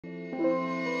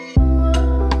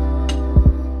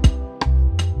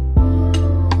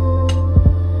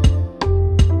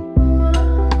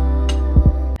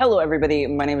everybody,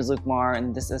 my name is Luke Mar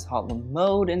and this is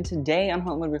HauteLeMode, and today on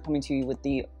HauteLeMode we're coming to you with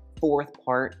the fourth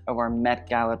part of our Met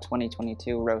Gala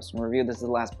 2022 roast and review. This is the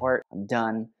last part. I'm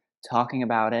done talking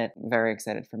about it. Very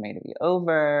excited for May to be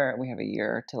over. We have a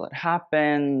year till it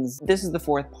happens. This is the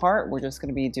fourth part. We're just going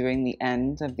to be doing the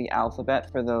end of the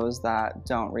alphabet for those that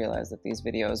don't realize that these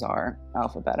videos are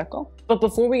alphabetical. But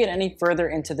before we get any further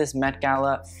into this Met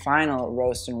Gala final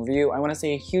roast and review, I want to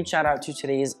say a huge shout out to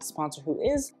today's sponsor, who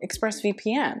is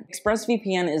ExpressVPN.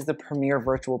 ExpressVPN is the premier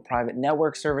virtual private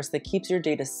network service that keeps your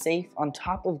data safe on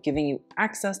top of giving you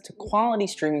access to quality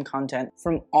streaming content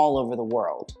from all over the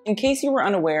world. In case you were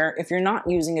unaware, if you're not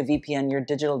using a VPN, your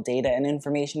digital data and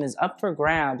information is up for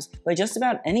grabs by just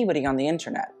about anybody on the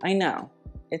internet. I know.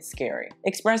 It's scary.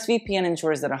 ExpressVPN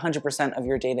ensures that 100% of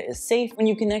your data is safe when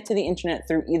you connect to the internet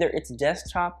through either its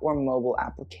desktop or mobile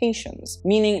applications,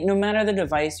 meaning no matter the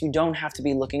device, you don't have to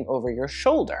be looking over your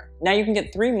shoulder. Now you can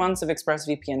get 3 months of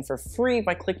ExpressVPN for free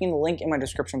by clicking the link in my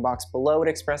description box below at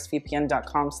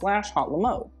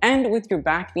expressvpn.com/HauteLeMode. And with your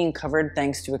back being covered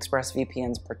thanks to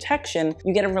ExpressVPN's protection,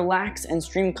 you get to relax and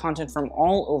stream content from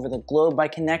all over the globe by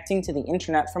connecting to the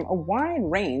internet from a wide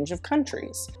range of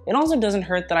countries. It also doesn't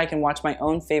hurt that I can watch my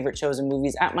own favorite shows and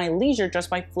movies at my leisure just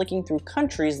by flicking through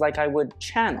countries like I would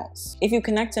channels. If you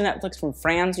connect to Netflix from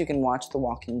France, you can watch The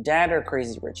Walking Dead or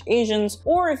Crazy Rich Asians,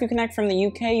 or if you connect from the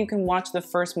UK, you can watch The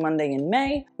First Monday in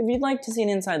May if you'd like to see an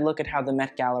inside look at how the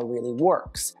Met Gala really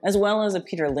works, as well as a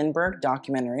Peter Lindbergh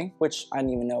documentary, which I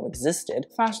didn't even know existed,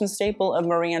 fashion staple of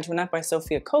Marie Antoinette by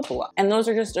Sofia Coppola. And those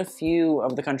are just a few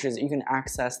of the countries that you can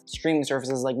access streaming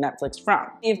services like Netflix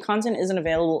from. If content isn't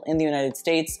available in the United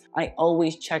States, I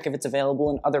always check if it's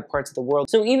available in other parts of the world,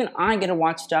 so even I get to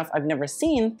watch stuff I've never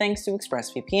seen thanks to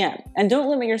ExpressVPN. And don't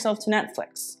limit yourself to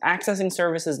Netflix. Accessing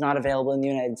services not available in the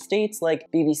United States like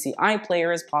BBC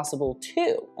iPlayer is possible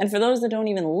too. And for those that don't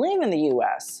even live in the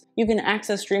US, you can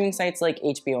access streaming sites like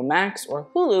HBO Max or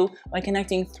Hulu by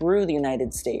connecting through the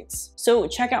United States. So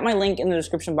check out my link in the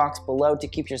description box below to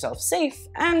keep yourself safe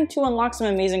and to unlock some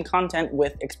amazing content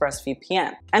with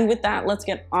ExpressVPN. And with that, let's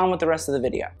get on with the rest of the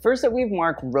video. First up, we have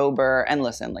Mark Rober, and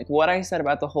listen, like what I said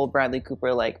about the whole Bradley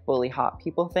Cooper like bully hot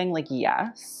people thing, like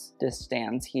yes, this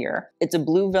stands here. It's a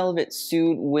blue velvet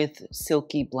suit with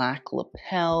silky black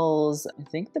lapels. I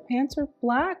think the pants are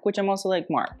black, which I'm also like,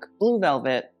 Mark. Blue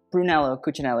velvet, Brunello,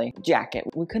 Cuccinelli jacket.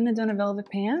 We couldn't have done a velvet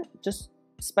pant? Just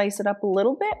spice it up a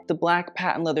little bit? The black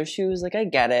patent leather shoes, like I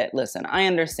get it. Listen, I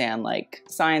understand, like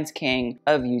Science King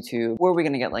of YouTube. Were we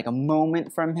gonna get like a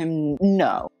moment from him?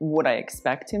 No. Would I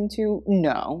expect him to?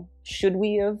 No. Should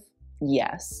we have?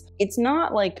 Yes. It's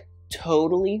not like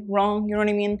totally wrong, you know what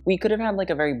I mean? We could have had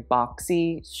like a very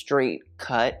boxy, straight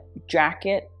cut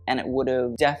jacket and it would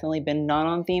have definitely been not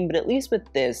on theme, but at least with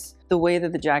this, the way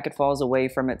that the jacket falls away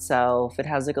from itself, it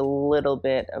has like a little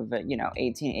bit of a,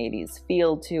 1880s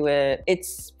feel to it.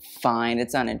 It's fine,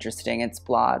 it's uninteresting, it's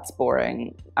blah, it's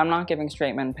boring. I'm not giving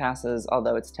straight men passes,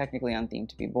 although it's technically on theme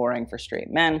to be boring for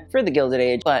straight men for the Gilded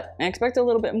Age, but I expect a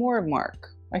little bit more of Mark.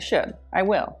 I should, I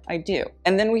will, I do.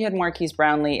 And then we had Marques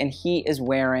Brownlee, and he is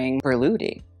wearing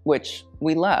Berluti, which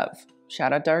we love.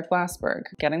 Shout out Derek Glassberg,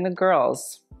 getting the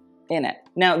girls in it.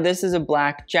 Now, this is a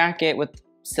black jacket with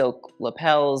silk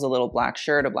lapels, a little black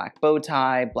shirt, a black bow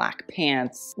tie, black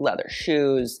pants, leather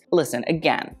shoes. Listen,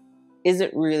 again, is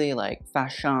it really like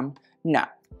fashion? No.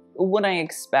 Would I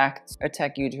expect a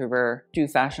tech YouTuber do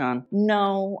fashion?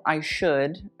 No, I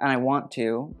should, and I want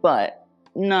to, but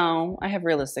no, I have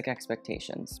realistic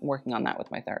expectations. I'm working on that with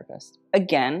my therapist.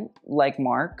 Again, like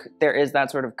Mark, there is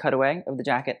that sort of cutaway of the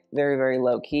jacket, very, very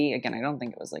low key. Again, I don't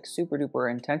think it was like super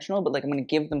duper intentional, but like I'm gonna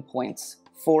give them points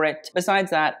for it. Besides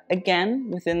that,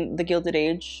 again, within the Gilded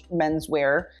Age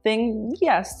menswear thing,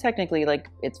 yes, technically like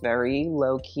it's very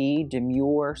low key,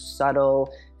 demure,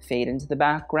 subtle, fade into the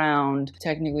background.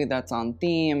 Technically that's on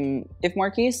theme. If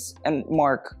Marques and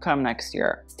Mark come next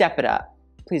year, step it up,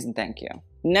 please and thank you.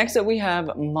 Next up we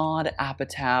have Maude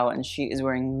Apatow, and she is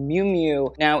wearing Miu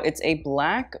Miu. Now it's a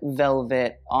black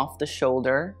velvet off the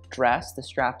shoulder dress. The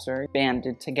straps are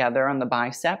banded together on the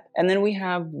bicep. And then we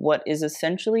have what is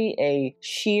essentially a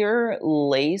sheer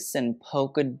lace and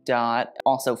polka dot,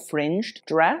 also fringed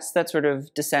dress that sort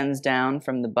of descends down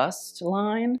from the bust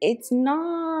line. It's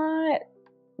not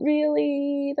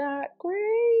really that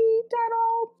great at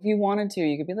all. If you wanted to,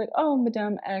 you could be like, oh,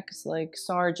 Madame X, like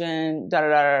Sergeant, da da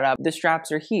da da da. The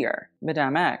straps are here.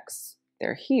 Madame X,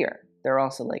 they're here. They're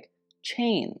also like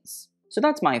chains. So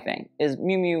that's my thing, is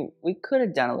Miu Miu, we could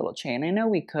have done a little chain. I know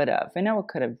we could have. I know it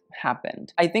could have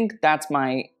happened. I think that's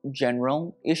my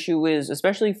general issue is,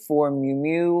 especially for Miu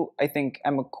Miu, I think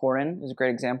Emma Corrin is a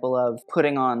great example of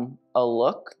putting on a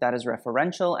look that is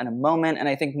referential and a moment, and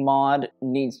I think Maude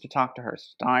needs to talk to her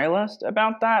stylist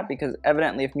about that, because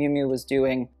evidently if Miu Miu was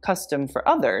doing custom for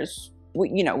others,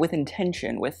 you know, with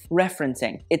intention, with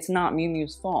referencing, it's not Miu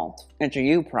Miu's fault. It's a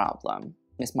you problem,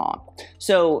 Miss Maude.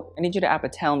 So I need you to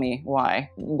tell me why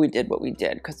we did what we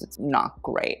did, because it's not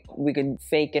great. We could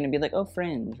fake it and be like, oh,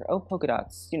 fringe, or oh, polka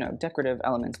dots, you know, decorative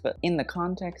elements, but in the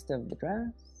context of the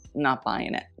dress, not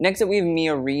buying it. Next up, we have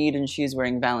Mia Reed, and she's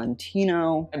wearing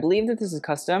Valentino. I believe that this is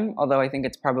custom, although I think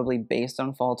it's probably based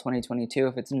on fall 2022.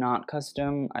 If it's not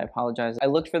custom, I apologize. I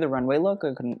looked for the runway look,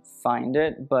 I couldn't find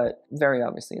it, but very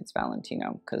obviously it's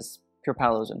Valentino, because Pure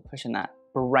Palo's been pushing that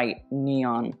bright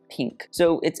neon pink.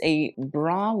 So it's a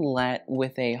bralette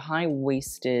with a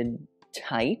high-waisted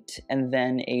tight, and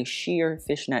then a sheer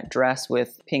fishnet dress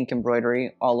with pink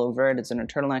embroidery all over it. It's in a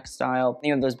turtleneck style.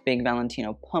 You have those big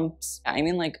Valentino pumps. I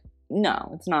mean, like,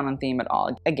 no, it's not on theme at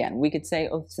all. Again, we could say,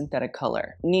 oh, synthetic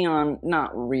color. Neon,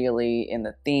 not really in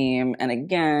the theme. And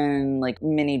again, like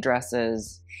mini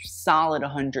dresses, solid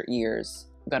 100 years.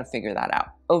 Gotta figure that out.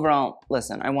 Overall,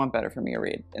 listen, I want better for Mia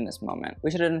Reed in this moment.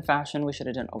 We should have done fashion, we should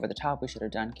have done over the top, we should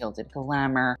have done Gilded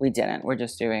Glamour. We didn't, we're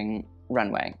just doing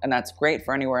runway. And that's great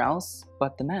for anywhere else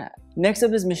but the Met. Next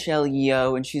up is Michelle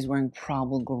Yeoh, and she's wearing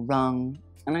Prabal Gurung.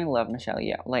 And I love Michelle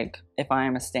Yeoh. Like, if I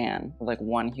am a stan of like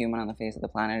one human on the face of the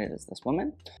planet, it is this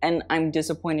woman. And I'm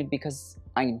disappointed because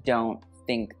I don't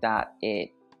think that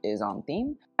it is on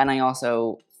theme. And I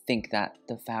also think that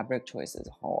the fabric choice is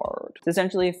hard. It's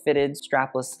essentially a fitted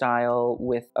strapless style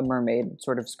with a mermaid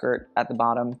sort of skirt at the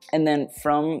bottom. And then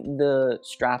from the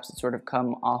straps that sort of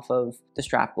come off of the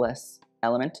strapless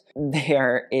element,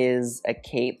 there is a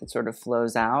cape that sort of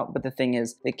flows out. But the thing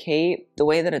is, the cape, the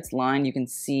way that it's lined, you can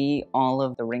see all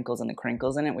of the wrinkles and the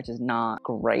crinkles in it, which is not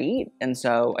great. And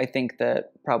so I think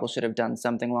that Prabal should have done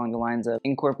something along the lines of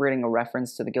incorporating a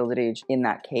reference to the Gilded Age in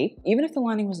that cape. Even if the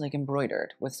lining was like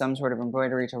embroidered with some sort of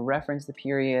embroidery to reference the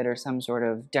period or some sort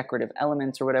of decorative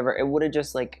elements or whatever, it would have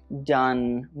just like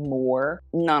done more.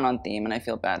 Not on theme, and I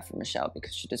feel bad for Michelle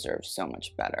because she deserves so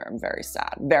much better. I'm very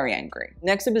sad, very angry.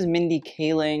 Next up is Mindy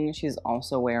Kaling. She's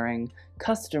also wearing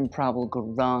custom Prabal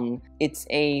Gurung. It's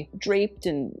a draped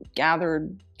and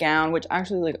gathered gown, which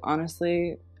actually, like,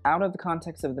 honestly, out of the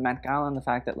context of the Met Gala and the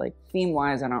fact that, like,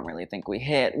 theme-wise, I don't really think we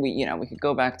hit. We could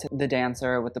go back to the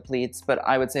dancer with the pleats, but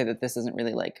I would say that this isn't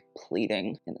really, like,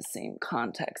 pleating in the same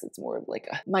context. It's more of, like,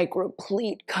 a micro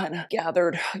pleat kind of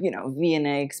gathered,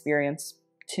 V&A experience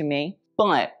to me.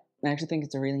 But I actually think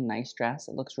it's a really nice dress.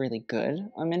 It looks really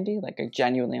good on Mindy. Like, I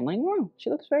genuinely am like, wow,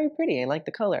 she looks very pretty. I like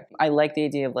the color. I like the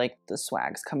idea of, like, the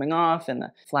swags coming off and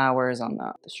the flowers on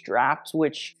the straps,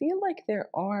 which feel like there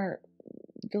are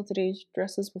Gilded Age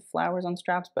dresses with flowers on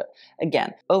straps, but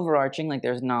again, overarching, like,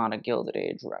 there's not a Gilded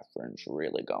Age reference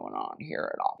really going on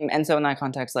here at all. And so in that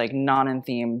context, like, not in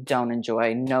theme, don't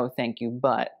enjoy, no thank you,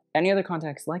 but any other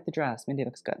context, like the dress, Mindy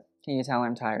looks good. Can you tell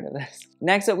I'm tired of this?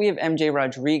 Next up, we have MJ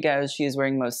Rodriguez. She is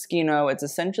wearing Moschino. It's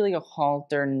essentially a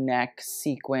halter neck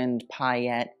sequined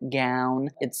paillette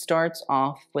gown. It starts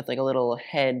off with like a little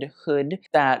head hood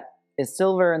that is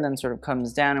silver and then sort of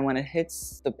comes down, and when it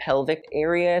hits the pelvic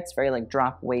area, it's very like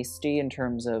drop waisty in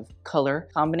terms of color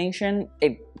combination.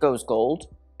 It goes gold,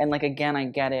 and like, again, I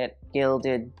get it,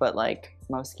 gilded, but like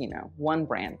Moschino, one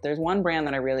brand. There's one brand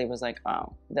that I really was like,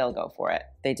 oh, they'll go for it.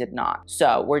 They did not.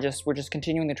 So we're just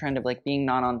continuing the trend of like being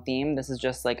not on theme. This is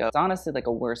just like it's honestly like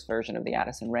a worse version of the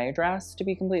Addison Rae dress, to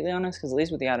be completely honest, because at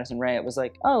least with the Addison Rae, it was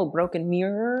like, oh, broken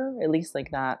mirror, at least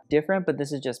like that different, but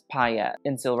this is just paillette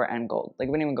in silver and gold. Like,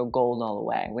 we wouldn't even go gold all the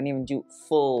way. We wouldn't even do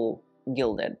full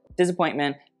gilded.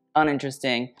 Disappointment.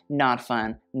 Uninteresting, not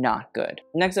fun, not good.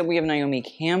 Next up, we have Naomi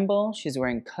Campbell. She's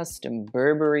wearing custom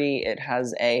Burberry. It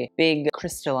has a big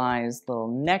crystallized little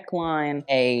neckline,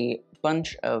 a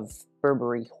bunch of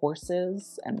Burberry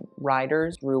horses and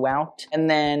riders throughout, and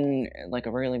then like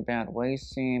a really bad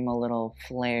waist seam, a little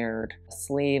flared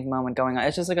sleeve moment going on.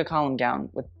 It's just like a column gown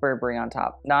with Burberry on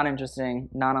top. Not interesting,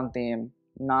 not on theme,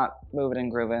 not moving and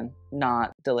grooving,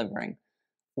 not delivering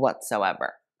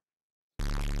whatsoever.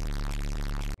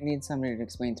 I need somebody to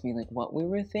explain to me like what we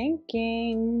were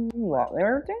thinking,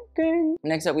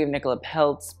 Next up, we have Nicola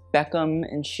Peltz-Beckham,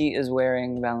 and she is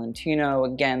wearing Valentino.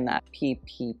 Again, that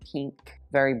PP pink,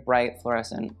 very bright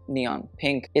fluorescent neon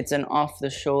pink. It's an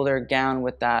off-the-shoulder gown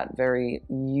with that very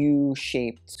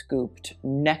U-shaped scooped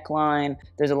neckline.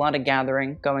 There's a lot of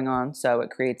gathering going on, so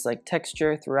it creates like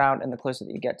texture throughout, and the closer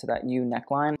that you get to that U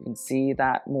neckline, you can see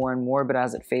that more and more, but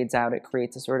as it fades out, it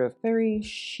creates a sort of very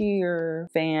sheer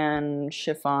fan,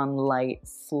 chiffon, light,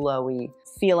 flowy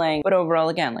feeling, but overall,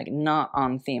 again, like not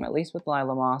on theme, at least with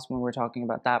Lila Moss. When we're talking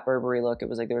about that Burberry look, it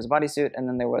was like there was a bodysuit and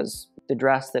then there was the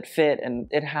dress that fit, and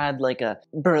it had like a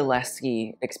burlesque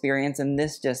experience, and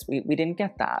this just, we didn't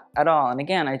get that at all. And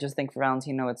again, I just think for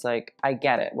Valentino, it's like, I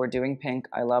get it, we're doing pink,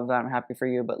 I love that, I'm happy for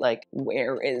you, but like,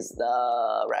 where is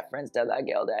the reference to the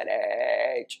Gilded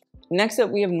Age? Next up,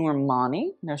 we have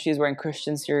Normani. Now she's wearing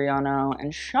Christian Siriano,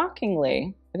 and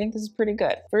shockingly, I think this is pretty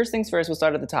good. First things first, we'll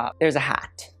start at the top. There's a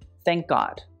hat. Thank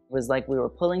God. It was like we were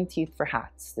pulling teeth for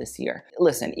hats this year.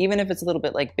 Listen, even if it's a little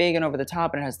bit like big and over the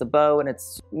top and it has the bow and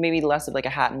it's maybe less of like a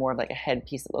hat and more of like a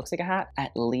headpiece that looks like a hat,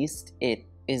 at least it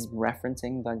is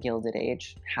referencing the Gilded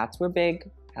Age. Hats were big.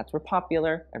 Hats were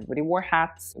popular. Everybody wore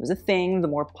hats. It was a thing. The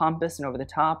more pompous and over the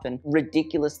top and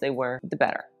ridiculous they were, the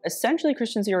better. Essentially,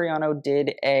 Christian Siriano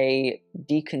did a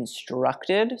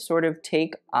deconstructed sort of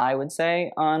take, I would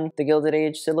say, on the Gilded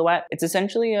Age silhouette. It's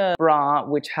essentially a bra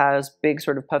which has big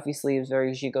sort of puffy sleeves,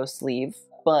 very gigot sleeve,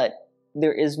 but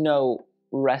there is no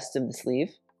rest of the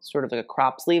sleeve, sort of like a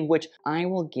crop sleeve, which I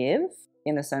will give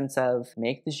in the sense of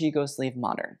make the gigot sleeve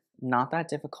modern. Not that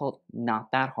difficult,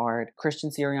 not that hard. Christian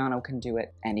Siriano can do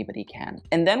it, anybody can.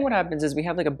 And then what happens is we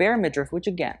have like a bare midriff, which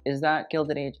again, is that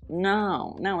Gilded Age?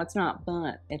 No, it's not,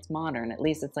 but it's modern. At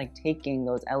least it's like taking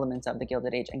those elements of the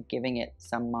Gilded Age and giving it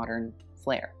some modern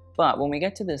flair. But when we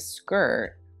get to this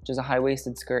skirt, which is a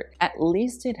high-waisted skirt, at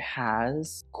least it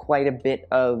has quite a bit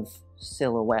of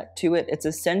silhouette to it. It's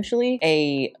essentially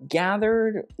a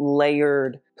gathered,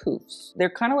 layered poofs. They're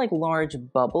kind of like large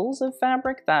bubbles of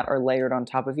fabric that are layered on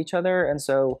top of each other. And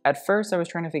so at first I was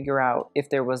trying to figure out if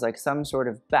there was like some sort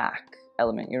of back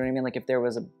element, you know what I mean? Like if there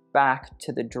was a back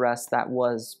to the dress that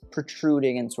was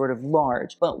protruding and sort of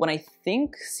large. But what I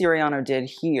think Siriano did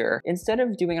here, instead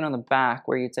of doing it on the back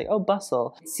where you'd say, oh,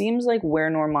 bustle, it seems like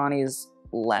where Normani's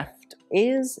left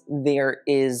is, there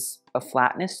is a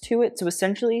flatness to it. So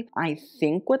essentially, I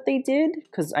think what they did,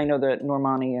 because I know that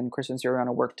Normani and Christian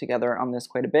Siriano worked together on this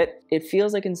quite a bit, it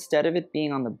feels like instead of it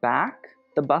being on the back,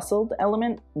 the bustled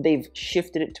element, they've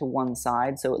shifted it to one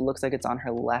side, so it looks like it's on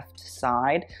her left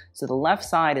side. So the left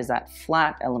side is that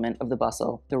flat element of the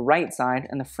bustle, the right side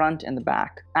and the front and the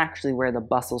back, actually where the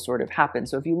bustle sort of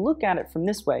happens. So if you look at it from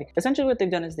this way, essentially what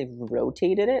they've done is they've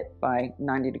rotated it by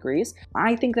 90 degrees.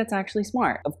 I think that's actually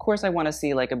smart. Of course I want to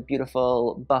see like a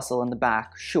beautiful bustle in the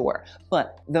back, sure,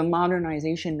 but the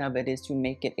modernization of it is to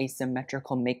make it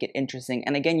asymmetrical, make it interesting.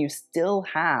 And again, you still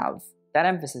have that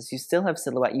emphasis, you still have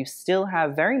silhouette, you still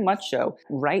have very much so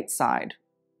right side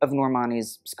of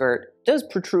Normani's skirt does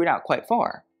protrude out quite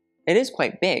far. It is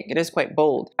quite big, it is quite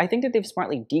bold. I think that they've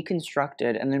smartly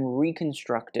deconstructed and then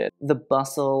reconstructed the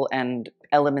bustle and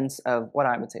elements of what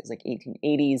I would say is like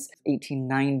 1880s,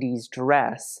 1890s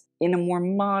dress in a more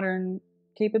modern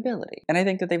capability. And I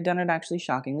think that they've done it actually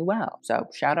shockingly well. So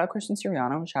shout out Christian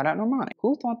Siriano, shout out Normani.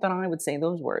 Who thought that I would say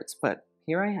those words? But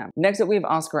here I am. Next up, we have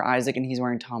Oscar Isaac, and he's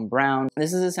wearing Thom Browne.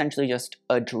 This is essentially just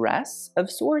a dress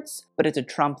of sorts, but it's a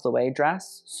trompe-l'oeil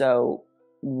dress. So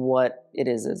what it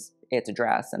is it's a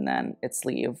dress, and then it's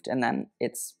sleeved, and then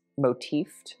it's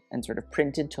motifed and sort of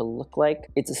printed to look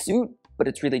like it's a suit, but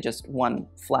it's really just one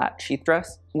flat sheath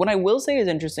dress. What I will say is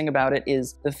interesting about it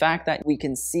is the fact that we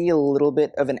can see a little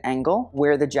bit of an angle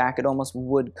where the jacket almost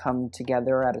would come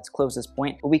together at its closest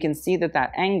point. But we can see that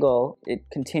that angle, it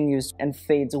continues and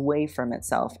fades away from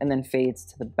itself and then fades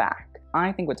to the back.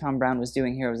 I think what Thom Browne was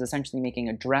doing here was essentially making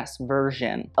a dress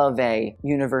version of a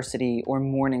university or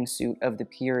morning suit of the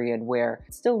period, where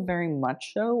it's still very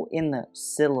much so in the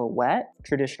silhouette,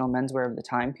 traditional menswear of the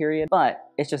time period, but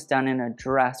it's just done in a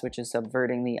dress which is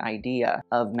subverting the idea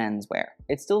of menswear.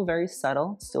 It's still very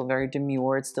subtle, it's still very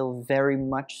demure, it's still very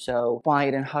much so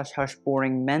quiet and hush-hush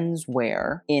boring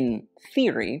menswear in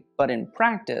theory, but in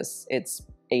practice, it's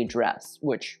a dress,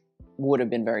 which would have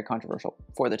been very controversial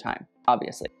for the time,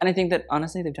 obviously. And I think that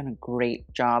honestly, they've done a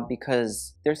great job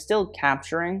because they're still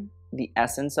capturing the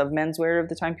essence of menswear of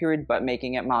the time period, but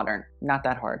making it modern. Not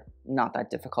that hard, not that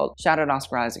difficult. Shout out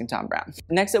Oscar Isaac and Thom Browne.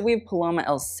 Next up, we have Paloma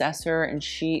Elsesser, and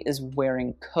she is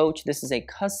wearing Coach. This is a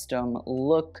custom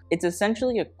look. It's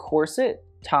essentially a corset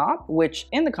top, which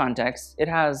in the context, it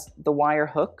has the wire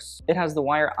hooks, it has the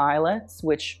wire eyelets,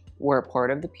 which were a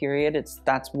part of the period.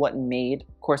 That's what made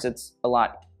corsets a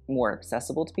lot more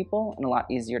accessible to people and a lot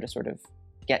easier to sort of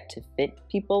get to fit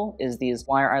people, is these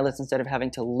wire eyelets instead of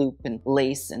having to loop and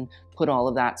lace and put all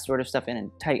of that sort of stuff in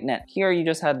and tighten it. Here you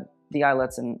just had the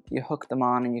eyelets and you hook them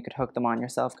on, and you could hook them on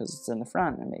yourself because it's in the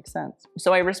front. It makes sense.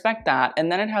 So I respect that.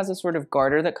 And then it has a sort of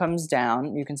garter that comes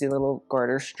down. You can see little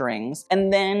garter strings.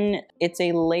 And then it's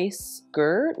a lace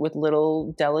skirt with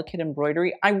little delicate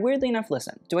embroidery. I weirdly enough,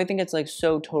 listen, do I think it's like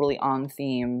so totally on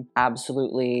theme,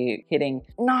 absolutely hitting?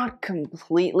 Not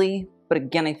completely. But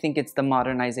again, I think it's the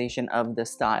modernization of the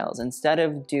styles. Instead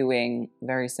of doing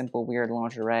very simple, weird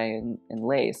lingerie and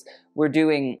lace, we're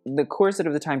doing the corset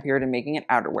of the time period and making it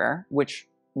outerwear, which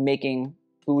making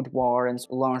boudoir and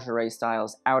lingerie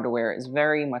styles outerwear is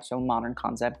very much so a modern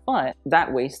concept, but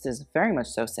that waist is very much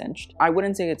so cinched. I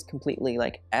wouldn't say it's completely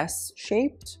like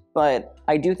S-shaped, but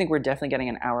I do think we're definitely getting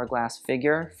an hourglass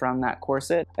figure from that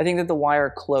corset. I think that the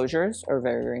wire closures are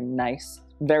very, very nice.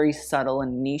 Very subtle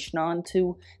and niche nod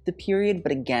to the period,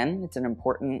 but again, it's an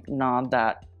important nod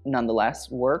that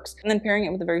nonetheless works. And then pairing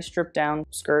it with a very stripped down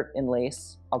skirt in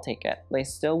lace, I'll take it.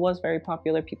 Lace still was very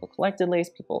popular. People collected lace,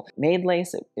 people made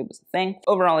lace, it was a thing.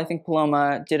 Overall, I think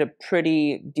Paloma did a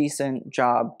pretty decent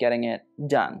job getting it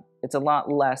done. It's a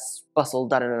lot less bustle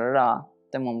da-da-da-da-da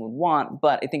than one would want,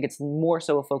 but I think it's more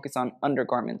so a focus on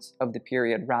undergarments of the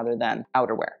period rather than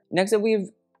outerwear. Next up, we have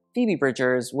Phoebe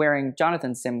Bridgers wearing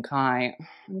Jonathan Simkhai.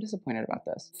 I'm disappointed about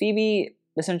this. Phoebe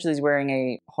essentially is wearing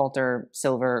a halter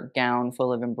silver gown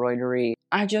full of embroidery.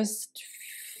 I just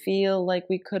feel like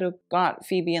we could have got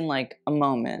Phoebe in like a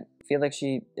moment. I feel like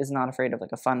she is not afraid of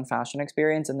like a fun fashion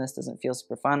experience, and this doesn't feel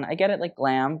super fun. I get it, like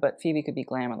glam, but Phoebe could be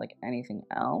glam at like anything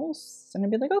else. And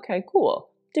I'd be like, okay, cool.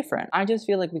 Different. I just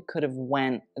feel like we could have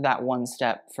went that one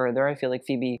step further. I feel like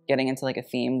Phoebe getting into like a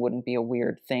theme wouldn't be a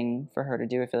weird thing for her to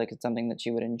do. I feel like it's something that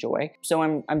she would enjoy. So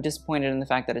I'm disappointed in the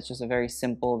fact that it's just a very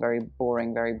simple, very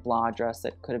boring, very blah dress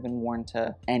that could have been worn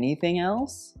to anything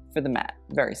else for the Met.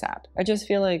 Very sad. I just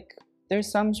feel like there's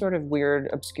some sort of weird,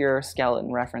 obscure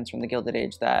skeleton reference from the Gilded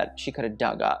Age that she could have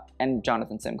dug up, and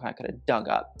Jonathan Simkhai could have dug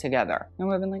up together. And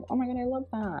we've been like, oh my god, I love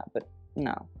that. But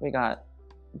no, we got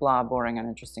blah, boring,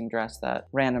 uninteresting dress that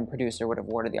random producer would have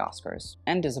wore to the Oscars.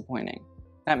 And disappointing.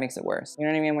 That makes it worse. You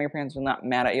know what I mean? When your parents are not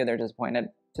mad at you, they're disappointed.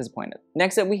 Disappointed.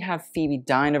 Next up, we have Phoebe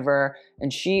Dynevor,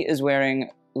 and she is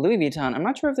wearing Louis Vuitton. I'm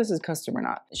not sure if this is custom or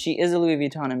not. She is a Louis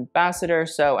Vuitton ambassador,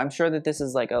 so I'm sure that this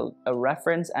is like a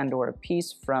reference and or a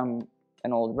piece from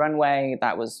an old runway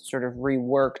that was sort of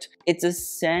reworked. It's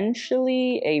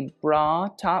essentially a bra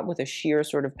top with a sheer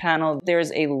sort of panel.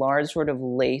 There's a large sort of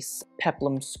lace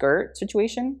peplum skirt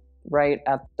situation right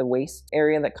at the waist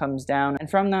area that comes down,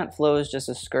 and from that flows just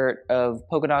a skirt of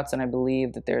polka dots, and I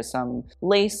believe that there's some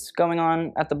lace going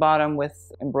on at the bottom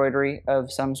with embroidery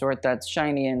of some sort that's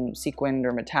shiny and sequined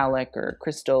or metallic or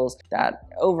crystals. That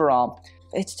overall,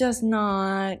 it's just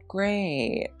not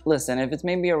great. Listen, if it's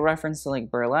maybe a reference to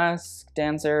like burlesque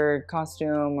dancer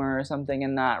costume or something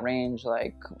in that range,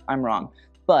 like, I'm wrong.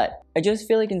 But I just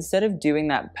feel like instead of doing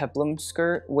that peplum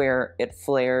skirt where it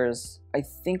flares, I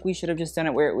think we should have just done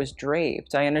it where it was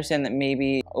draped. I understand that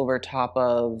maybe over top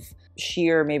of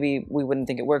sheer, maybe we wouldn't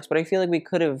think it works, but I feel like we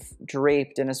could have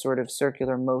draped in a sort of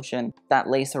circular motion that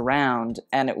lace around,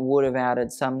 and it would have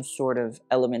added some sort of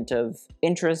element of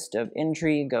interest, of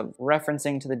intrigue, of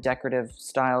referencing to the decorative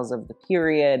styles of the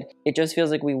period. It just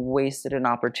feels like we wasted an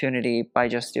opportunity by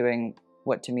just doing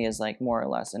what to me is like more or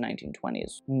less a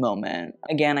 1920s moment.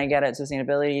 Again, I get it,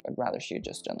 sustainability. I'd rather she had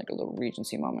just done like a little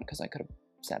Regency moment, because I could have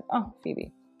said, oh,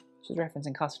 Phoebe, she's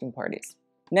referencing costume parties.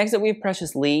 Next up, we have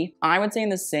Precious Lee. I would say in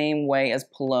the same way as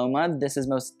Paloma, this is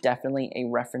most definitely a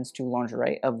reference to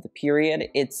lingerie of the period.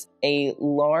 It's a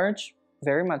large,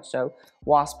 very much so,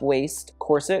 wasp waist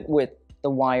corset with the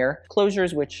wire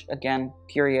closures, which again,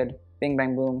 period, bing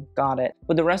bang boom, got it.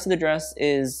 But the rest of the dress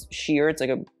is sheer. It's like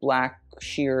a black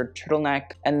sheer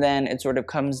turtleneck, and then it sort of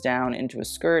comes down into a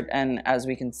skirt, and as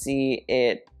we can see,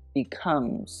 it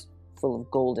becomes full of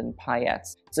golden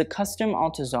paillettes. It's a custom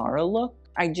Altuzarra look.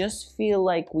 I just feel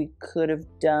like we could have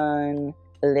done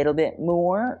a little bit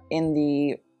more in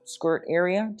the skirt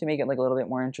area to make it like a little bit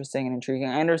more interesting and intriguing.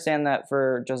 I understand that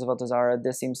for Joseph Altuzarra,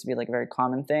 this seems to be like a very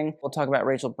common thing. We'll talk about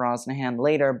Rachel Brosnahan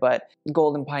later, but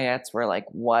golden paillettes were like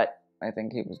what I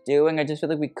think he was doing. I just feel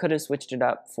like we could have switched it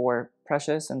up for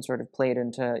Precious and sort of played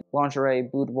into lingerie,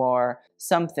 boudoir,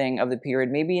 something of the period.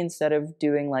 Maybe instead of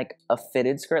doing like a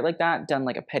fitted skirt like that, done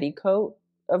like a petticoat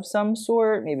of some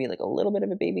sort, maybe like a little bit of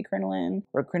a baby crinoline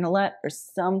or a crinolette or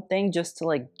something, just to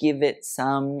like give it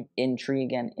some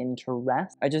intrigue and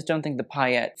interest. I just don't think the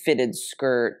paillette fitted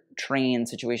skirt train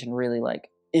situation really like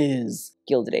is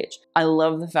Gilded Age. I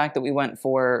love the fact that we went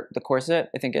for the corset.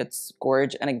 I think it's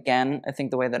gorgeous. And again, I think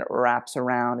the way that it wraps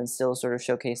around and still sort of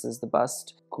showcases the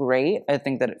bust, great. I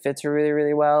think that it fits her really,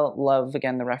 really well. Love,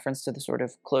 again, the reference to the sort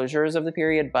of closures of the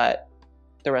period, but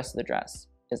the rest of the dress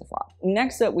is a flop.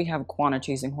 Next up, we have Quannah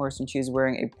Chasinghorse, and she's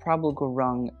wearing a Prabal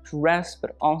Gurung dress,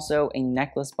 but also a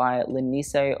necklace by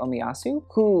Lenise Omiyasu,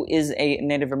 who is a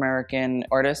Native American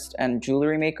artist and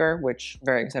jewelry maker, which I'm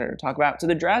very excited to talk about. So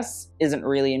the dress isn't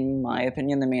really, in my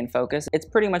opinion, the main focus. It's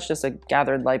pretty much just a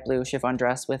gathered light blue chiffon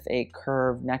dress with a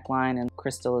curved neckline and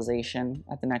crystallization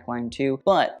at the neckline too.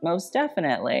 But most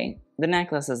definitely, the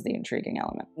necklace is the intriguing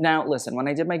element. Now, listen, when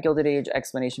I did my Gilded Age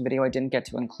explanation video, I didn't get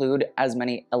to include as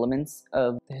many elements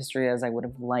of the history as I would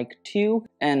have liked to,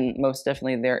 and most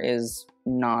definitely there is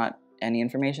not any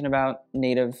information about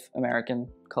Native American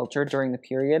culture during the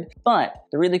period. But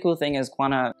the really cool thing is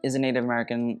Quannah is a Native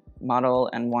American model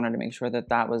and wanted to make sure that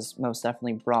that was most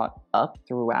definitely brought up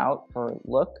throughout her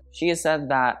look. She has said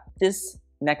that this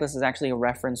necklace is actually a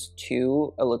reference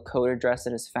to a Lakota dress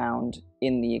that is found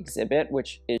in the exhibit,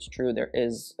 which is true. There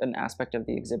is an aspect of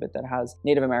the exhibit that has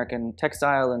Native American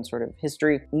textile and sort of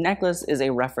history. Necklace is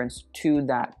a reference to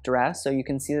that dress, so you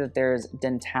can see that there's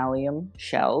dentalium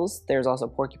shells. There's also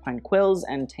porcupine quills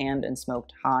and tanned and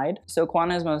smoked hide. So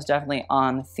Quannah is most definitely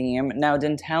on theme. Now,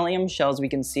 dentalium shells, we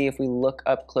can see if we look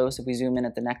up close, if we zoom in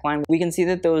at the neckline, we can see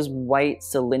that those white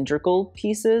cylindrical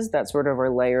pieces that sort of are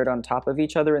layered on top of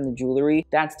each other in the jewelry,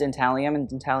 that's dentalium. And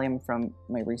dentalium, from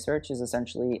my research, is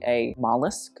essentially a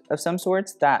mollusk of some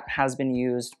sorts that has been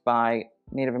used by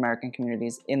Native American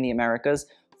communities in the Americas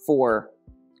for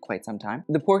quite some time.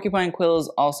 The porcupine quills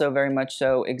also very much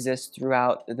so exist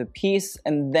throughout the piece,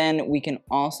 and then we can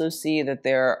also see that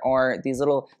there are these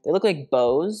little, they look like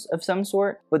bows of some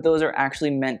sort, but those are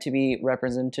actually meant to be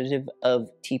representative of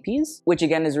teepees, which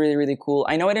again is really, really cool.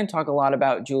 I know I didn't talk a lot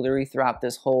about jewelry throughout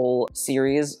this whole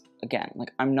series. Again, like,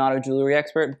 I'm not a jewelry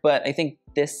expert, but I think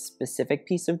this specific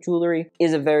piece of jewelry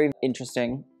is a very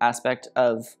interesting aspect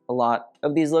of a lot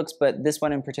of these looks, but this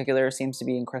one in particular seems to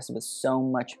be encrusted with so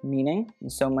much meaning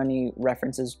and so many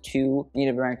references to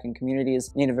Native American communities,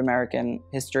 Native American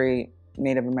history,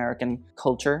 Native American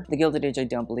culture. The Gilded Age, I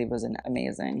don't believe, was an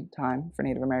amazing time for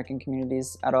Native American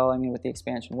communities at all. I mean, with the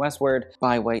expansion westward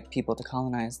by white people to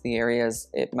colonize the areas,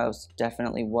 it most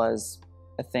definitely was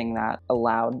a thing that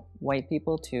allowed white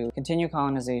people to continue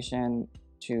colonization,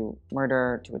 to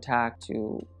murder, to attack,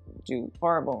 to do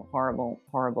horrible, horrible,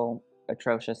 horrible,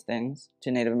 atrocious things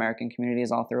to Native American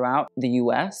communities all throughout the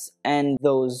US. And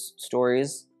those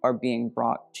stories are being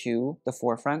brought to the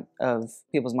forefront of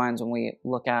people's minds when we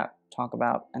look at, talk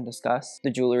about, and discuss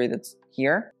the jewelry that's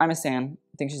here. I'm a stan.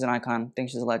 I think she's an icon. I think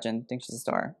she's a legend. I think she's a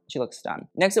star. She looks stunned.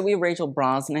 Next up, we have Rachel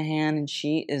Brosnahan, and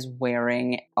she is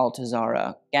wearing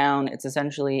Altuzarra gown. It's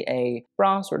essentially a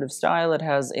bra sort of style. It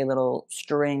has a little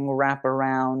string wrap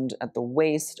around at the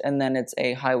waist, and then it's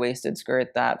a high-waisted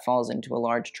skirt that falls into a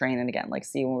large train. And again, like,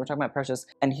 see, when we're talking about Precious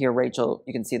and here Rachel,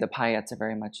 you can see the paillettes are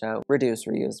very much so reduce,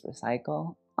 reuse,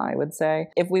 recycle, I would say.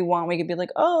 If we want, we could be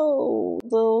like, oh,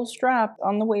 the little strap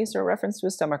on the waist or a reference to a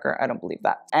stomacher. I don't believe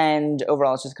that. And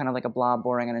overall, it's just kind of like a blah,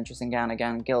 boring, and interesting gown.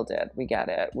 Again, gilded. We get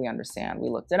it. We understand. We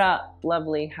looked it up.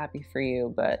 Lovely. Happy for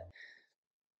you, but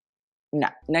no.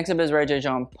 Next up is Roger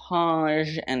Jean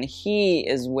Page, and he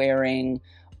is wearing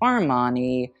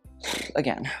Armani.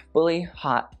 Again, fully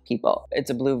hot people. It's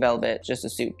a blue velvet, just a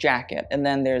suit jacket. And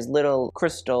then there's little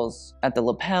crystals at the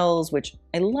lapels, which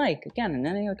I like. Again, in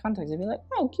any other context, I'd be like,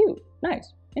 oh, cute,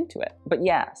 nice, into it. But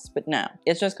yes, but no.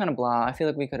 It's just kind of blah. I feel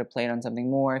like we could have played on something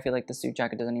more. I feel like the suit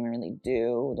jacket doesn't even really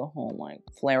do the whole, like,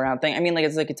 flare out thing. I mean, like,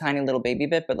 it's like a tiny little baby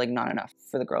bit, but, like, not enough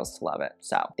for the girls to love it.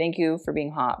 So, thank you for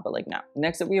being hot, but, like, no.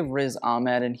 Next up, we have Riz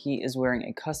Ahmed, and he is wearing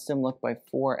a custom look by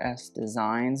 4S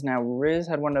Designs. Now, Riz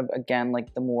had one of, again,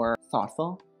 like, the more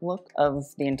thoughtful look of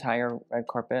the entire red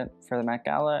carpet for the Met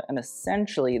Gala, and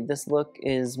essentially this look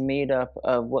is made up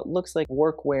of what looks like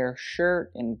workwear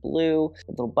shirt in blue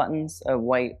with little buttons, a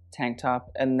white tank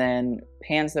top, and then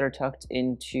pants that are tucked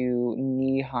into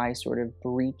knee-high sort of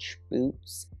breech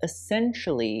boots.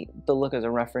 Essentially, the look is a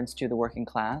reference to the working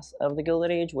class of the Gilded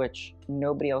Age, which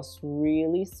nobody else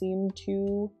really seemed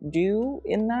to do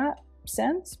in that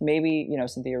sense. Maybe, you know,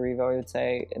 Cynthia Erivo, I would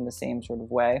say, in the same sort of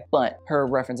way, but her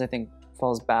reference, I think,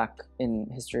 falls back in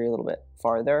history a little bit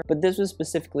farther. But this was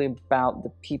specifically about the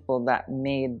people that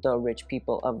made the rich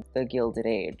people of the Gilded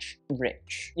Age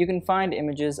rich. You can find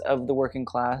images of the working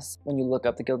class when you look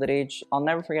up the Gilded Age. I'll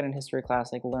never forget in history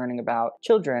class, like, learning about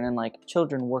children and, like,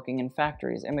 children working in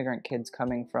factories, immigrant kids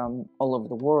coming from all over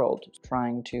the world,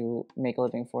 trying to make a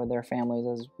living for their families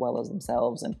as well as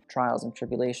themselves, and trials and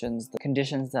tribulations, the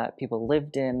conditions that people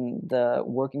lived in, the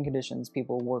working conditions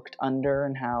people worked under,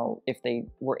 and how if they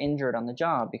were injured on the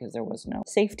job because there was no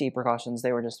safety precautions,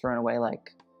 they were just thrown away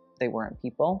like they weren't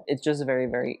people. It's just a very,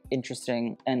 very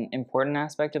interesting and important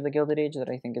aspect of the Gilded Age that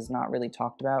I think is not really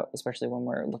talked about, especially when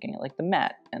we're looking at like the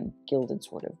Met and gilded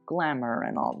sort of glamour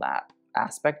and all that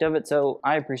aspect of it. So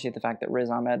I appreciate the fact that Riz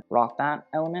Ahmed brought that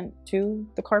element to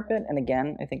the carpet. And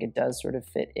again, I think it does sort of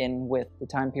fit in with the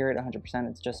time period 100%.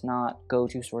 It's just not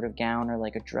go-to sort of gown or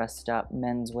like a dressed up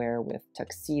menswear with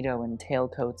tuxedo and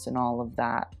tailcoats and all of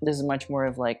that. This is much more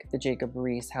of like the Jacob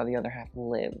Riis, how the other half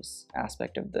lives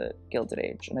aspect of the Gilded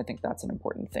Age. And I think that's an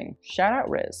important thing. Shout out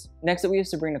Riz. Next up we have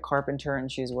Sabrina Carpenter,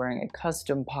 and she's wearing a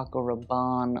custom Paco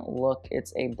Rabanne look.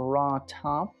 It's a bra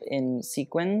top in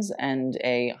sequins and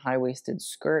a high-waisted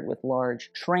skirt with large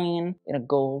train in a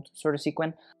gold sort of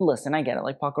sequin. Listen, I get it,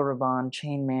 like Paco Rabanne,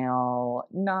 chainmail,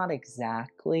 not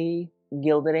exactly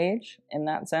Gilded Age in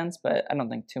that sense, but I don't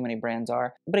think too many brands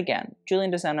are. But again,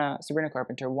 Julian DeSena, Sabrina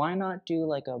Carpenter, why not do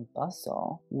like a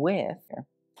bustle with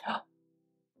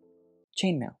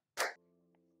chainmail?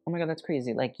 Oh my god, that's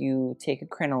crazy. Like you take a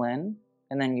crinoline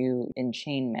and then you in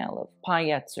chainmail of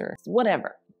paillettes or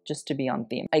whatever, just to be on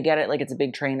theme. I get it, like it's a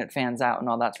big train, it fans out and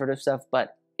all that sort of stuff,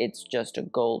 but it's just a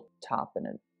gold top and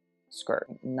a skirt.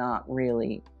 Not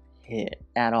really hit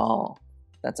at all.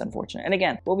 That's unfortunate. And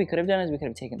again, what we could have done is we could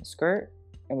have taken the skirt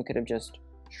and we could have just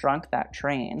shrunk that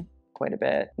train quite a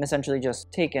bit and essentially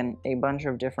just taken a bunch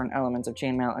of different elements of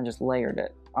chainmail and just layered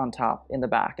it on top in the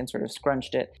back and sort of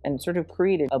scrunched it and sort of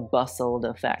created a bustled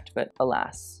effect. But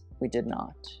alas, we did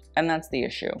not. And that's the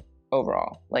issue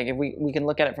overall. Like if we can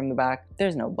look at it from the back,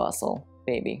 there's no bustle,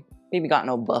 baby. Baby got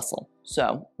no bustle.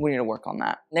 So we need to work on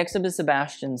that. Next up is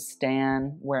Sebastian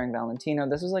Stan wearing Valentino.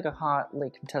 This was like a hot,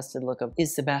 like contested look of,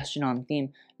 is Sebastian on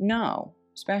theme? No,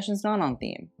 Sebastian's not on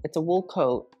theme. It's a wool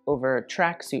coat over a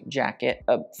tracksuit jacket,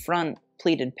 a front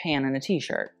pleated pant, and a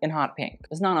t-shirt in hot pink.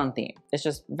 It's not on theme. It's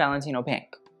just Valentino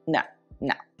pink. No,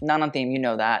 not on theme. You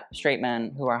know that. Straight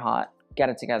men who are hot, get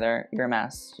it together. You're a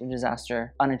mess. You're a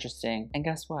disaster. Uninteresting. And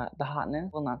guess what? The hotness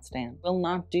will not stand. Will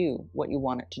not do what you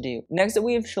want it to do. Next up,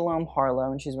 we have Shalom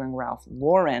Harlow, and she's wearing Ralph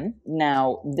Lauren.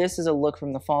 Now, this is a look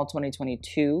from the fall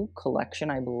 2022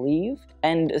 collection, I believe.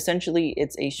 And essentially,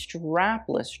 it's a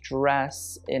strapless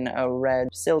dress in a red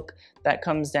silk that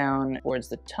comes down towards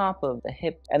the top of the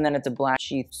hip, and then it's a black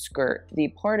sheath skirt. The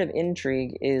part of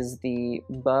intrigue is the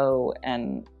bow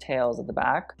and tails at the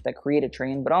back that create a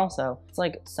train, but also it's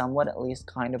like somewhat at least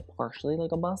kind of partially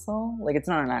like a bustle. Like it's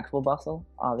not an actual bustle,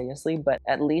 obviously, but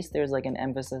at least there's like an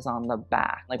emphasis on the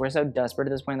back. Like we're so desperate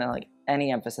at this point that like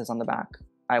any emphasis on the back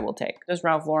I will take. Does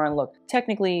Ralph Lauren look?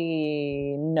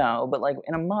 Technically, no, but like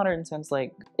in a modern sense,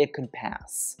 like it could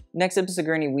pass. Next up is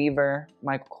Sigourney Weaver,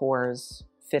 Michael Kors,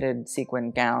 fitted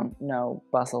sequin gown, no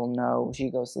bustle, no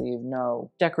gigot sleeve, no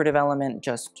decorative element,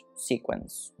 just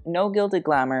sequins. No Gilded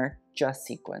Glamour, just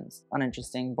sequins.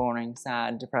 Uninteresting, boring,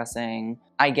 sad, depressing.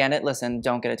 I get it, listen,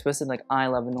 don't get it twisted, like I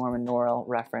love a Norman Norell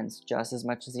reference just as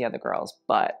much as the other girls,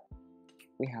 but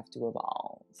we have to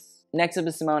evolve. Next up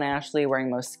is Simone Ashley wearing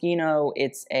Moschino.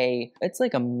 It's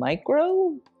like a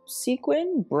micro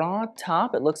sequin bra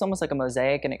top. It looks almost like a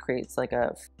mosaic and it creates like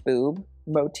a boob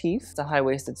motif. It's a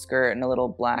high-waisted skirt and a little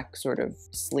black sort of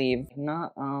sleeve.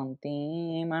 Not on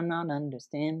theme, I'm not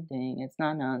understanding. It's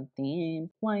not on theme.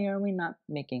 Why are we not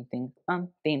making things on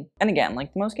theme? And again,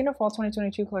 like the Moschino Fall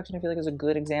 2022 collection, I feel like is a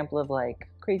good example of like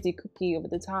crazy cookie over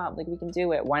the top. Like we can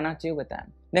do it. Why not do it with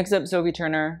them? Next up, Sophie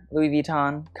Turner, Louis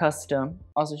Vuitton, custom.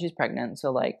 Also, she's pregnant,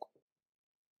 so like,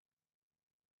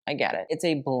 I get it. It's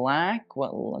a black,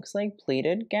 what looks like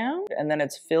pleated gown, and then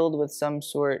it's filled with some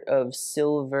sort of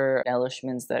silver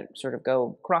embellishments that sort of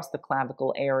go across the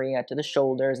clavicle area to the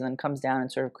shoulders and then comes down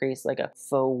and sort of creates like a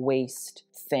faux waist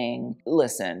thing.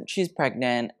 Listen, she's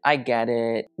pregnant. I get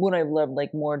it. Would I love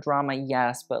like more drama?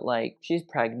 Yes, but like she's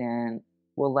pregnant.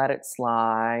 We'll let it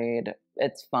slide.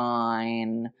 It's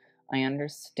fine. I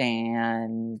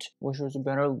understand. Wish it was a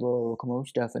better look,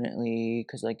 most definitely,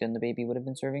 because like then the baby would have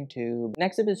been serving too.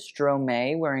 Next up is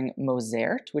Stromae wearing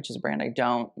Mozart, which is a brand I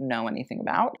don't know anything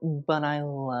about, but I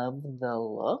love the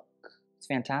look. It's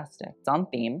fantastic. It's on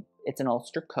theme. It's an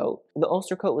Ulster coat. The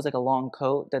Ulster coat was like a long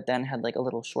coat that then had like a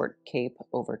little short cape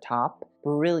over top.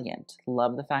 Brilliant.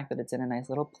 Love the fact that it's in a nice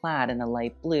little plaid in a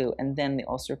light blue, and then the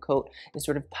Ulster coat is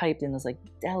sort of piped in this like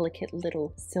delicate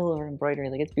little silver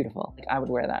embroidery. Like it's beautiful. Like I would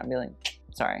wear that and be like,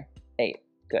 sorry, 8,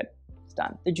 good, it's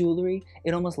done. The jewelry,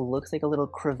 it almost looks like a little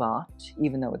cravat,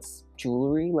 even though it's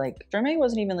jewelry. Like Stromae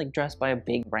wasn't even like dressed by a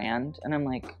big brand, and I'm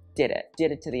like, did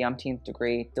it to the umpteenth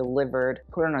degree, delivered,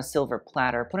 put it on a silver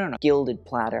platter, put it on a gilded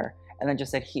platter, and then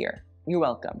just said, here, you're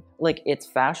welcome. Like, it's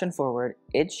fashion forward,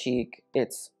 it's chic,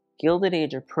 it's Gilded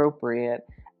Age appropriate,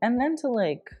 and then to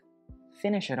like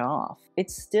finish it off.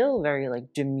 It's still very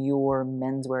like demure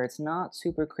menswear. It's not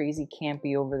super crazy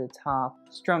campy over the top.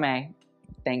 Stromae,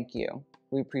 thank you.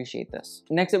 We appreciate this.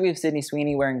 Next up, we have Sydney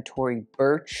Sweeney wearing Tory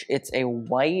Burch. It's a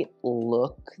white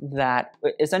look that,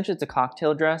 essentially it's a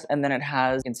cocktail dress, and then it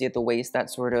has, you can see at the waist, that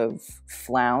sort of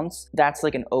flounce. That's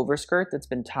like an overskirt that's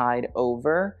been tied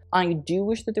over. I do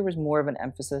wish that there was more of an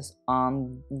emphasis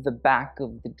on the back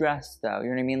of the dress though, you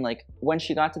know what I mean? Like when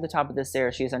she got to the top of the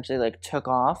stairs, she essentially like took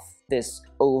off this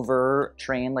over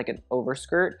train, like an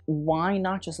overskirt. Why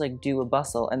not just like do a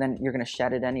bustle and then you're gonna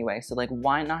shed it anyway? So like,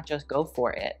 why not just go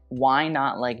for it? Why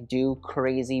not like do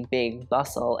crazy big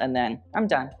bustle and then I'm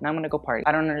done, now I'm gonna go party?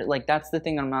 I don't know, like that's the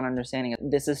thing I'm not understanding.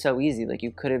 This is so easy, like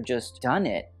you could have just done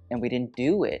it and we didn't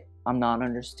do it. I'm not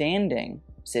understanding.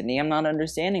 Sydney, I'm not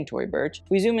understanding Tory Burch.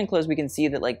 If we zoom in close, we can see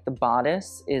that like the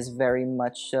bodice is very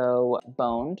much so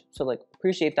boned. So like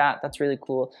appreciate that, that's really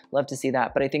cool. Love to see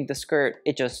that. But I think the skirt,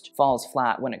 it just falls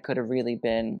flat when it could have really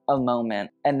been a moment.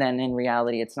 And then in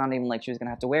reality, it's not even like she was gonna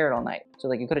have to wear it all night. So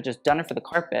like you could have just done it for the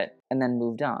carpet and then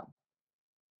moved on.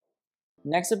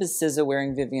 Next up is SZA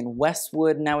wearing Vivienne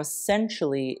Westwood. Now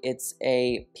essentially it's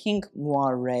a pink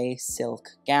moire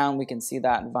silk gown. We can see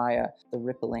that via the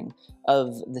rippling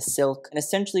of the silk. And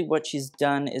essentially what she's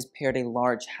done is paired a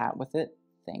large hat with it.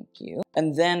 Thank you.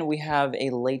 And then we have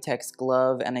a latex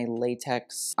glove and a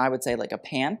latex, I would say like a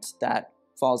pant that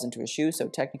falls into a shoe, so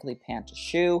technically pant to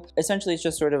shoe. Essentially it's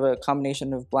just sort of a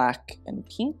combination of black and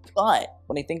pink. But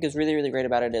what I think is really, really great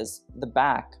about it is the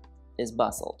back is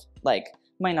bustled. Like,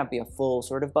 might not be a full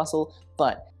sort of bustle,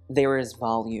 but there is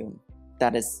volume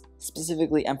that is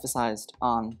specifically emphasized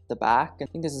on the back. I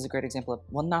think this is a great example of,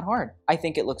 well, not hard. I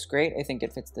think it looks great. I think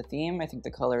it fits the theme. I think the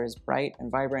color is bright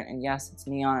and vibrant, and yes, it's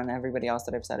neon, and everybody else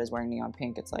that I've said is wearing neon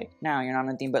pink. It's like, no, you're not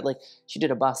on theme, but like she did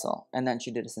a bustle and then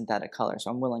she did a synthetic color, so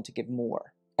I'm willing to give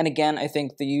more. And again, I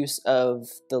think the use of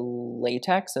the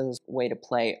latex as a way to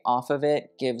play off of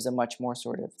it gives a much more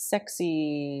sort of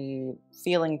sexy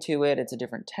feeling to it. It's a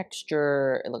different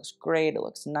texture. It looks great. It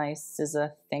looks nice.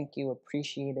 SZA, thank you.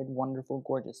 Appreciated. Wonderful.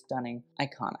 Gorgeous. Stunning.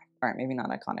 Iconic. All right, maybe not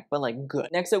iconic, but like good.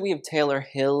 Next up, we have Taylor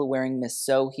Hill wearing Miss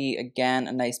Sohee. Again,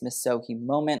 a nice Miss Sohee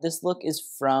moment. This look is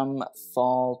from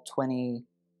fall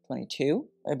 2022,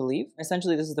 I believe.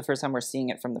 Essentially, this is the first time we're seeing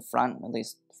it from the front, at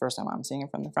least first time I'm seeing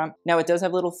it from the front. Now it does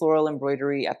have little floral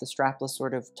embroidery at the strapless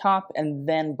sort of top, and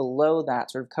then below that,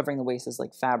 sort of covering the waist, is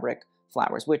like fabric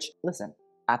flowers, which, listen,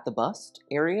 at the bust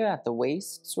area, at the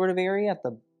waist sort of area, at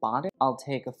the bodice, I'll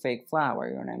take a fake flower,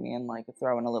 you know what I mean? Like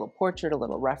throw in a little portrait, a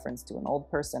little reference to an old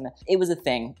person. It was a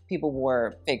thing. People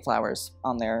wore fake flowers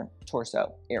on their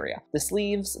torso area. The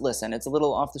sleeves, listen, it's a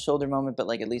little off the shoulder moment, but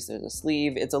like at least there's a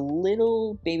sleeve. It's a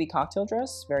little baby cocktail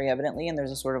dress, very evidently, and there's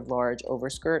a sort of large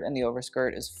overskirt, and the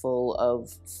overskirt is full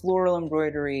of floral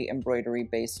embroidery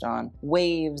based on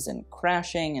waves and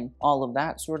crashing and all of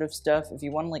that sort of stuff. If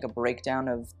you want like a breakdown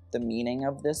of the meaning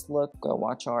of this look, go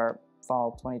watch our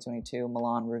fall 2022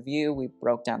 Milan review. We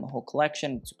broke down the whole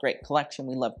collection. It's a great collection.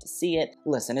 We love to see it.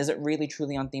 Listen, is it really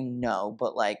truly on theme? No,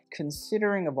 but like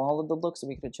considering of all of the looks that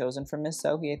we could have chosen from Miss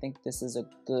Sohee, I think this is a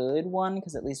good one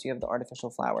because at least you have the artificial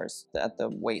flowers at the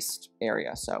waist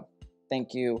area. So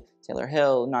thank you, Taylor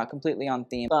Hill. Not completely on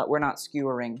theme, but we're not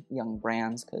skewering young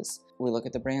brands because we look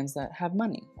at the brands that have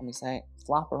money and we say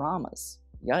floporamas.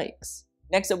 Yikes.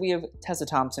 Next up, we have Tessa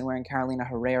Thompson wearing Carolina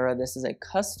Herrera. This is a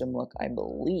custom look, I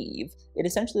believe. It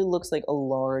essentially looks like a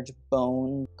large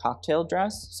bone cocktail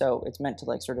dress. So it's meant to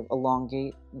like sort of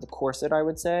elongate the corset, I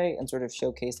would say, and sort of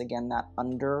showcase again that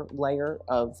under layer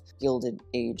of Gilded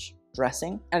Age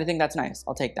dressing. And I think that's nice.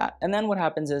 I'll take that. And then what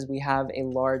happens is we have a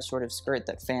large sort of skirt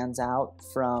that fans out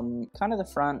from kind of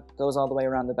the front, goes all the way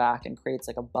around the back, and creates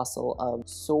like a bustle of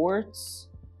sorts.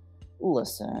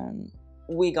 Listen,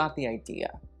 we got the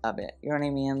idea of it, you know what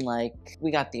I mean? Like, we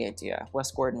got the idea.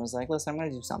 Wes Gordon was like, listen, I'm gonna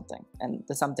do something, and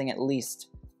the something at least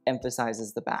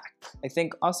emphasizes the back. I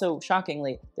think also,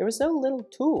 shockingly, there was so little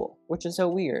tulle, which is so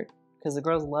weird, because the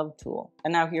girls love tulle,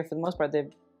 and now here, for the most part,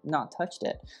 they've not touched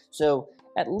it. So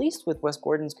at least with Wes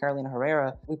Gordon's Carolina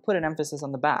Herrera, we put an emphasis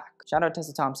on the back. Shout out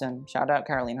Tessa Thompson, shout out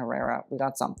Carolina Herrera, we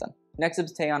got something. Next up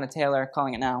is Teyana Taylor,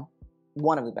 calling it now,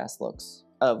 one of the best looks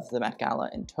of the Met Gala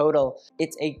in total.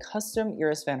 It's a custom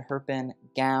Iris Van Herpen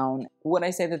gown. Would I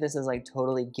say that this is like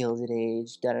totally Gilded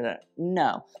Age, da-da-da?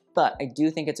 No, but I do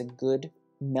think it's a good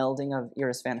melding of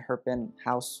Iris Van Herpen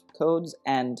house codes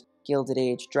and Gilded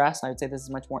Age dress. I would say this is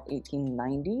much more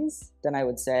 1890s than I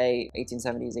would say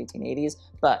 1870s, 1880s,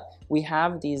 but we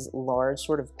have these large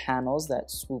sort of panels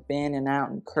that swoop in and out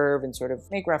and curve and sort of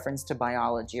make reference to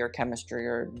biology or chemistry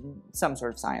or some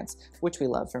sort of science, which we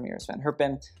love from Iris Van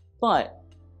Herpen, but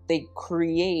they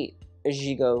create a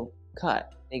gigot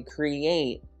cut. They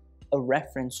create a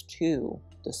reference to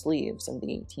the sleeves of the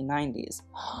 1890s.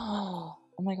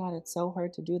 Oh my god, it's so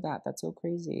hard to do that. That's so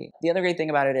crazy. The other great thing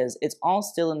about it is it's all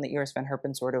still in the Iris van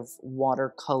Herpen sort of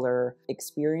watercolor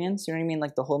experience. You know what I mean?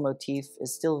 Like the whole motif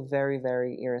is still very,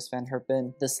 very Iris van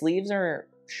Herpen. The sleeves are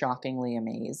shockingly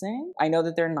amazing. I know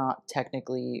that they're not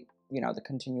technically, you know, the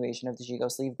continuation of the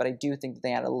Gigot sleeve, but I do think that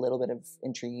they add a little bit of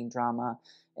intriguing drama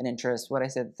and interest. What I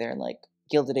said, they're like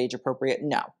Gilded Age appropriate?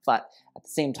 No, but at the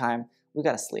same time, we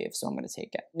got a sleeve, so I'm gonna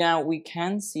take it. Now, we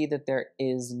can see that there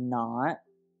is not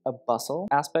a bustle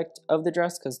aspect of the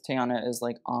dress because Teyana is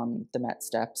like on the Met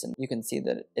steps and you can see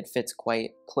that it fits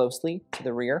quite closely to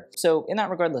the rear. So in that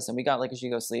regard, listen, we got like a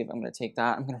Gigot sleeve. I'm going to take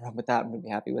that. I'm going to run with that. I'm going to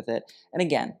be happy with it. And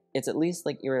again, it's at least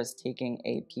like Iris taking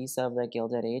a piece of the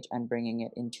Gilded Age and bringing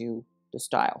it into the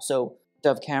style. So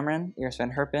Dove Cameron, Iris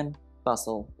van Herpen,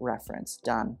 bustle reference,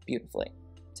 done beautifully.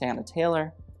 Teyana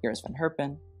Taylor, Iris van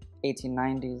Herpen,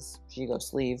 1890s, Gigot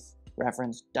sleeve,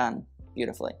 reference, done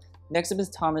beautifully. Next up is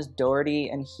Thomas Doherty,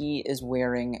 and he is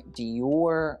wearing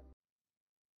Dior,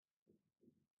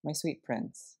 my sweet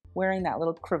prince, wearing that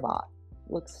little cravat.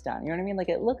 Looks stunning, you know what I mean? Like,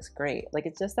 it looks great. Like,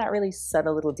 it's just that really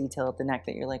subtle little detail at the neck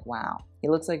that you're like, wow. He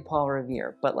looks like Paul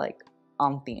Revere, but like,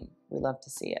 on theme. We love to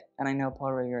see it. And I know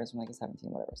Paul Revere is from like a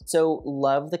 17, whatever. So,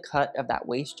 love the cut of that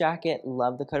waist jacket,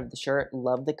 love the cut of the shirt,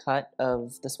 love the cut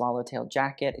of the swallowtail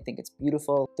jacket. I think it's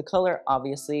beautiful. The color,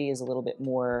 obviously, is a little bit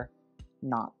more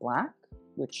not black,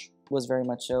 which was very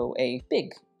much so a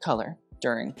big color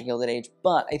during the Gilded Age,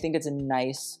 but I think it's a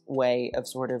nice way of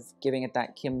sort of giving it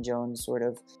that Kim Jones sort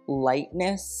of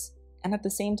lightness, and at the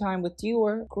same time with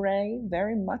Dior, gray,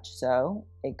 very much so,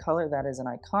 a color that is an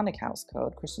iconic house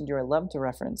code. Christian Dior loved to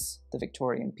reference the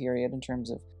Victorian period in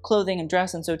terms of clothing and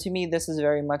dress, and so to me this is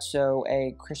very much so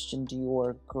a Christian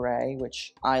Dior gray,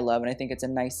 which I love, and I think it's a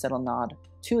nice subtle nod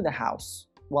to the house,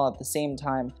 while at the same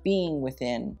time being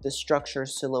within the structure,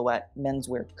 silhouette,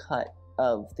 menswear cut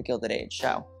of the Gilded Age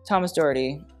show. Thomas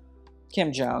Doherty,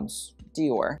 Kim Jones,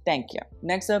 Dior, thank you.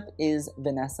 Next up is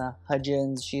Vanessa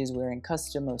Hudgens. She is wearing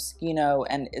custom Moschino,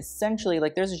 and essentially,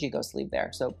 like, there's a Gigot sleeve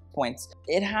there, so points.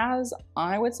 It has,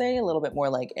 I would say, a little bit more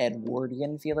like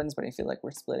Edwardian feelings, but I feel like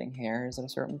we're splitting hairs at a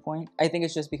certain point. I think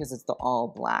it's just because it's the all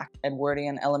black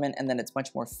Edwardian element, and then it's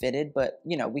much more fitted, but,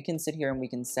 you know, we can sit here and we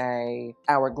can say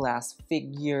hourglass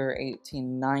figure,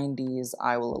 1890s,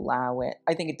 I will allow it.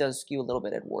 I think it does skew a little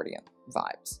bit Edwardian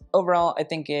vibes. Overall, I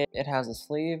think it has a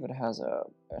sleeve, it has a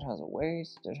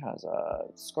waist, it has a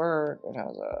skirt, it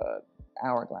has a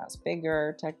hourglass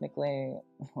figure, technically.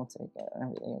 I'll take it, I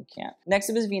really can't. Next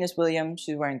up is Venus Williams.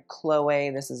 She's wearing Chloe.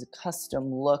 This is a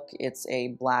custom look. It's a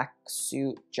black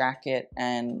suit, jacket,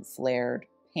 and flared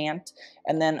pant,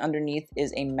 and then underneath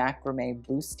is a macrame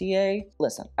bustier.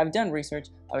 Listen, I've done research.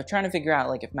 I was trying to figure out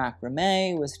like if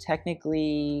macrame was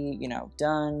technically, you know,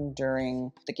 done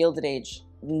during the Gilded Age.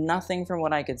 Nothing from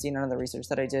what I could see, none of the research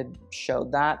that I did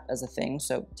showed that as a thing.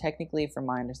 So technically, from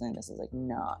my understanding, this is like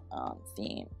not on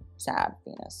theme. Sad,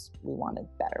 Venus. We wanted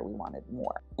better, we wanted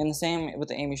more. And the same with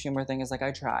the Amy Schumer thing is like,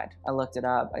 I tried. I looked it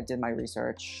up, I did my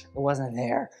research. It wasn't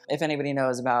there. If anybody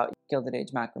knows about Gilded Age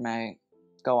macrame,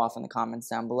 go off in the comments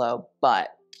down below, but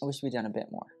I wish we'd done a bit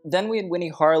more. Then we had Winnie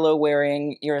Harlow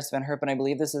wearing Iris van Herpen. I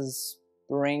believe this is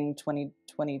spring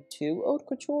 2022 haute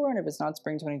couture, and if it's not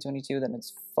spring 2022, then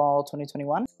it's fall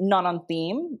 2021. Not on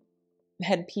theme.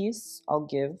 Headpiece, I'll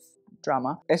give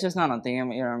drama. It's just not on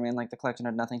theme, you know what I mean? Like, the collection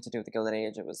had nothing to do with the Gilded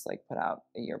Age. It was like put out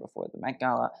a year before the Met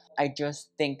Gala. I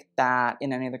just think that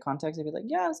in any other context, I'd be like,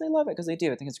 yes, I love it, because I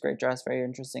do. I think it's a great dress, very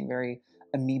interesting, very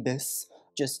amoebus,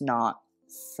 just not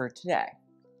for today.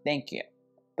 Thank you,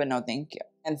 but no thank you.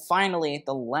 And finally,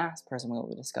 the last person we will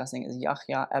be discussing is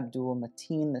Yahya Abdul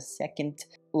Mateen II.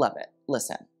 Love it.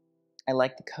 Listen, I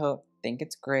like the coat. Think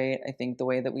it's great. I think the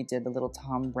way that we did the little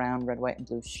Tom Brown red, white, and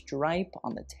blue stripe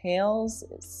on the tails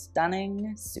is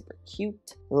stunning, super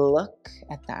cute. Look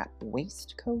at that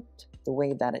waistcoat, the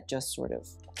way that it just sort of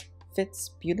fits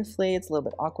beautifully. It's a little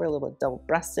bit awkward, a little bit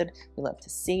double-breasted. We love to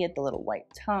see it. The little white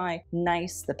tie,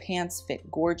 nice. The pants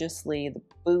fit gorgeously. The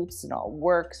boots, it all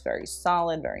works. Very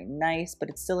solid, very nice, but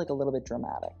it's still like a little bit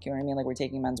dramatic. You know what I mean? Like, we're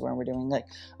taking menswear and we're doing like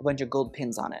a bunch of gold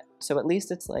pins on it. So at least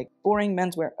it's like boring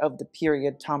menswear of the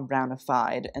period, Tom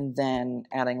Brownified, and then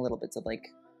adding little bits of like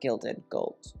gilded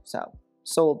gold. So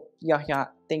sold.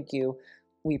 Yahya, thank you.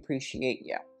 We appreciate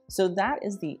you. So that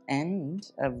is the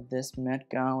end of this Met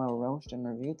Gala roast and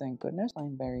review, thank goodness.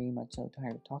 I'm very much so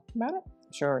tired of talking about it.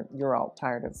 I'm sure you're all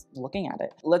tired of looking at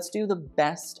it. Let's do the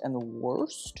best and the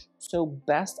worst. So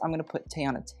best, I'm gonna put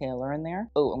Teyana Taylor in there.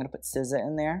 Oh, I'm gonna put SZA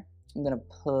in there. I'm gonna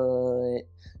put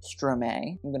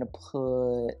Stromae. I'm gonna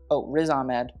put, oh, Riz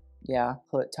Ahmed. Yeah,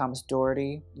 put Thomas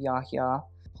Doherty, Yahya,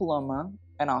 Paloma,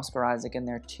 and Oscar Isaac in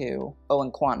there too. Oh,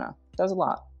 and Quannah. That was a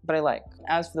lot, but I like.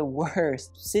 As for the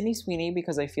worst, Sydney Sweeney,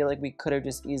 because I feel like we could have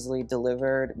just easily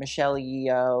delivered. Michelle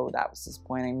Yeoh, that was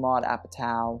disappointing. Maude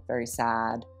Apatow, very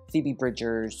sad. Phoebe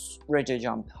Bridgers, Regé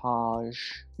Jean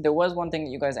Page. There was one thing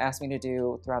that you guys asked me to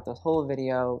do throughout this whole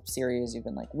video series. You've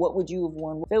been like, what would you have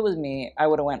worn? If it was me, I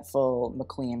would have went full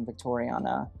McQueen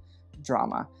Victoriana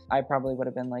drama. I probably would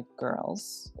have been like,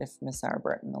 girls, if Miss Sarah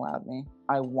Burton allowed me.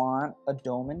 I want a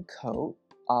dolman coat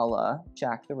a la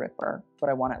Jack the Ripper, but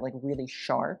I want it like really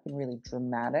sharp and really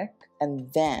dramatic.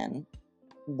 And then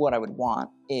what I would want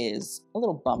is a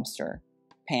little bumster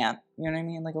pant, you know what I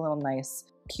mean? Like a little nice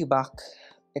Quebec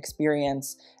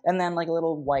experience, and then like a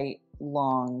little white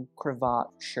long cravat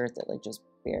shirt that like just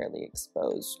barely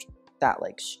exposed that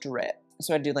like strip.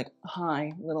 So I'd do like a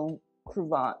high little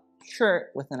cravat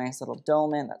shirt with a nice little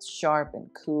dolman that's sharp and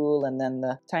cool, and then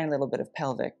the tiny little bit of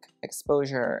pelvic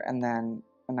exposure, and then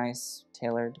a nice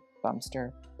tailored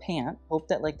bumster pant. Hope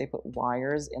that like they put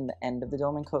wires in the end of the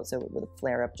dolman coat so it would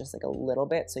flare up just like a little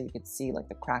bit so you could see like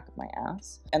the crack of my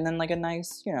ass. And then like a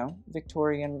nice, you know,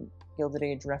 Victorian Gilded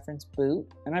Age reference boot,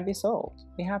 and I'd be sold.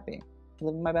 Be happy.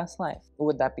 Living my best life.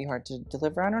 Would that be hard to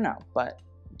deliver? I don't know, but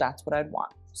that's what I'd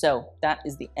want. So that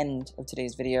is the end of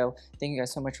today's video. Thank you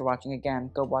guys so much for watching. Again,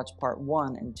 go watch part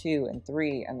 1 and 2 and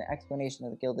 3 and the explanation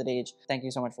of the Gilded Age. Thank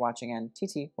you so much for watching, and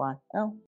TTYL.